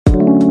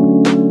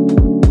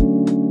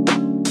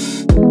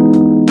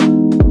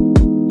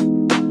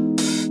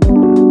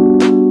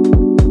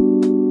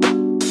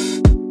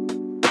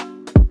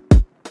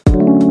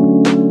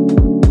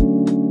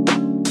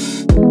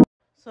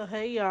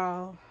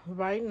y'all,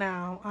 right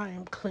now I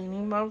am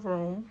cleaning my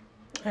room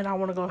and I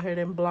want to go ahead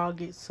and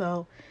vlog it,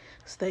 so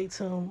stay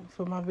tuned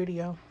for my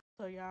video.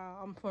 So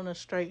y'all, I'm gonna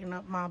straighten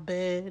up my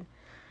bed.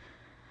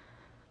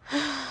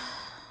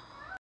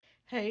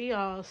 Hey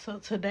y'all, so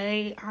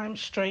today I'm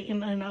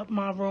straightening up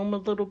my room a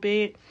little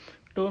bit,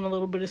 doing a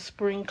little bit of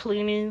spring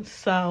cleaning,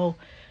 so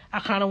I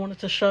kind of wanted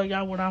to show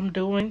y'all what I'm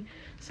doing,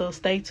 so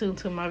stay tuned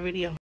to my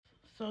video.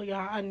 So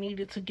y'all, I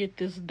needed to get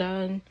this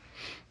done,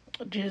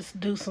 just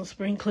do some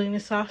spring cleaning,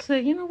 so I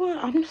said, you know what,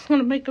 I'm just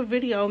gonna make a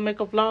video, make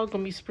a vlog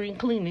on me spring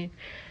cleaning,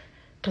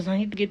 because I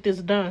need to get this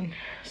done.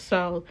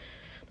 So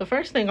the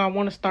first thing I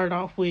want to start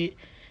off with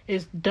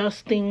is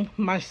dusting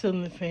my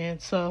ceiling fan,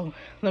 so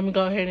let me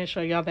go ahead and show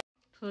y'all that.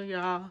 So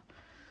y'all,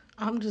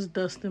 I'm just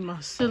dusting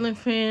my ceiling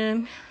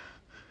fan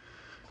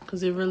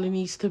because it really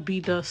needs to be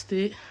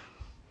dusted.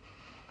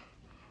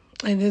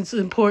 And it's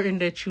important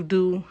that you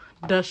do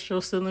dust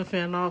your ceiling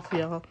fan off,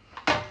 y'all,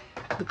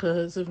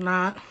 because if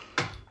not,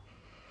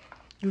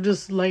 you're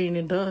just laying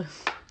in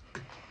dust.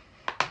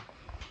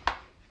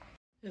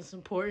 It's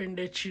important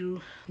that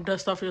you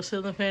dust off your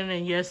ceiling fan,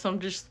 and yes, I'm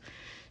just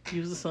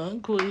using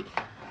something quick.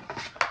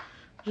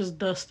 Just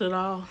dust it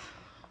off.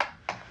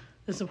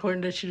 It's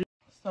important that you do.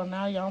 So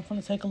now, y'all, I'm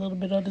gonna take a little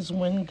bit of this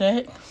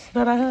Windex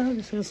that I have.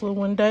 You see this little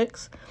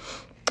Windex?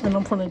 And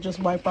I'm gonna just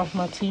wipe off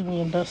my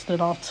TV and dust it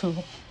off too.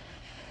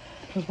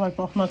 Just wipe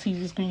off my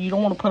TV screen. You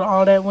don't want to put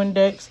all that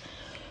Windex,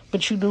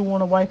 but you do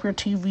want to wipe your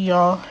TV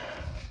off.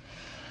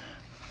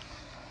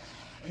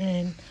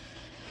 And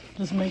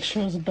just make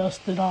sure it's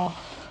dusted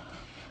off.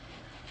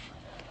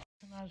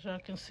 And as y'all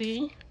can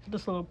see,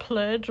 this little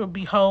pledge or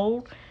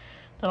behold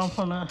that I'm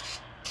gonna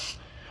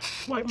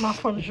wipe my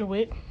furniture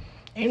with.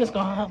 And it's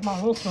gonna help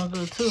my room smell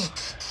good too.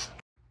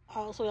 I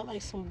also got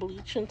like some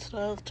bleach and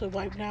stuff to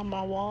wipe down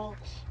my walls.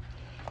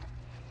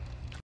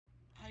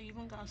 I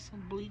even got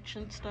some bleach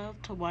and stuff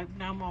to wipe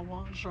down my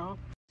walls, y'all.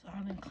 So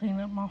I didn't clean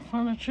up my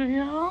furniture,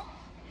 y'all.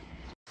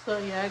 So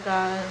yeah,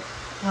 guys,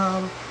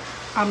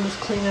 I'm just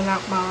cleaning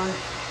out my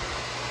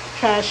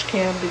trash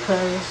can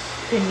because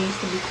it needs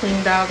to be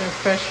cleaned out and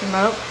freshened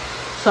up.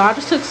 So I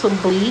just took some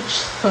bleach,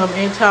 some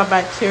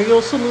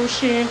antibacterial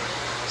solution,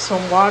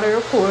 some water,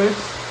 of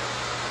course,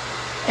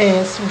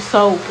 and some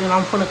soap, and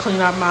I'm gonna clean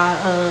out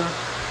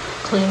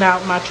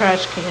my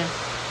trash can.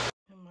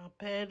 And my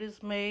bed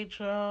is made,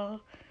 y'all.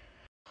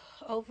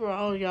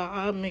 Overall, y'all,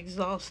 I'm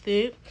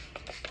exhausted.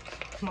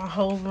 My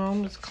whole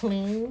room is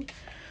clean.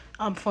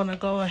 I'm gonna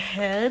go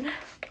ahead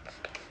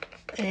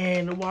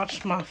and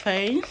wash my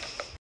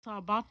face. So I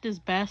bought this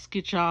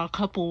basket, y'all, a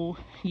couple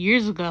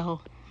years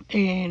ago,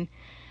 and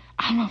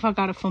I don't know if I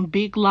got it from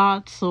Big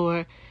Lots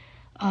or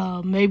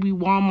maybe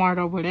Walmart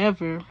or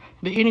whatever,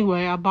 but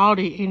anyway, I bought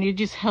it, and it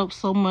just helps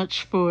so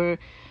much for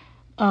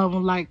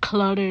like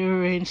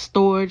clutter and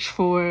storage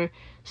for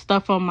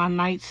stuff on my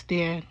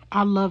nightstand.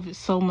 I love it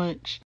so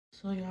much.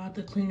 So y'all,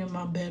 after cleaning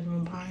my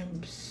bedroom, I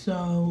am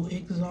so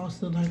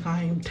exhausted. Like,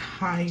 I am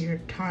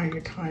tired.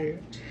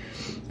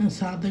 And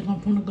so I think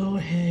I'm gonna go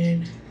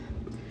ahead,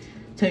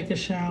 take a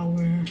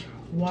shower,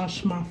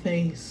 wash my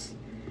face,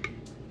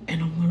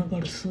 and I'm gonna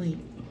go to sleep.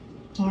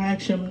 Or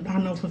actually, I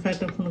know for a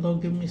fact I'm gonna go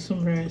give me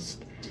some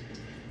rest.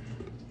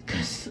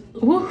 Cause,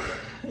 whew,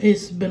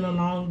 it's been a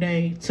long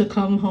day. To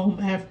come home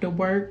after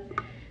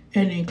work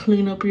and then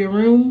clean up your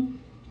room,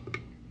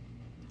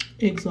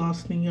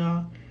 exhausting,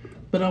 y'all.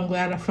 But I'm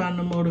glad I found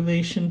the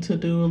motivation to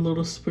do a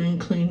little spring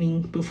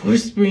cleaning before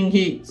spring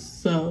hits.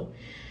 So,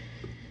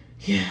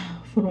 yeah,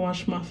 I'm gonna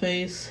wash my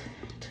face,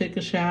 take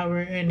a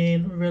shower, and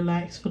then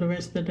relax for the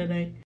rest of the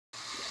day. I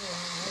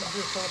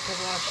just have to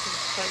wash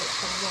this face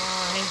some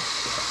wine.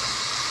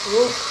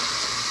 Oof,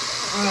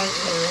 I am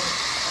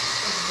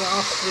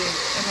exhausted,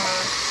 and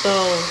I'm so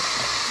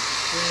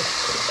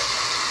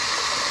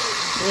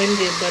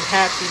winded but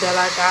happy that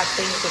I got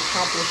things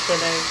accomplished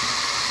today.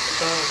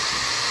 So,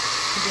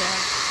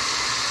 yeah.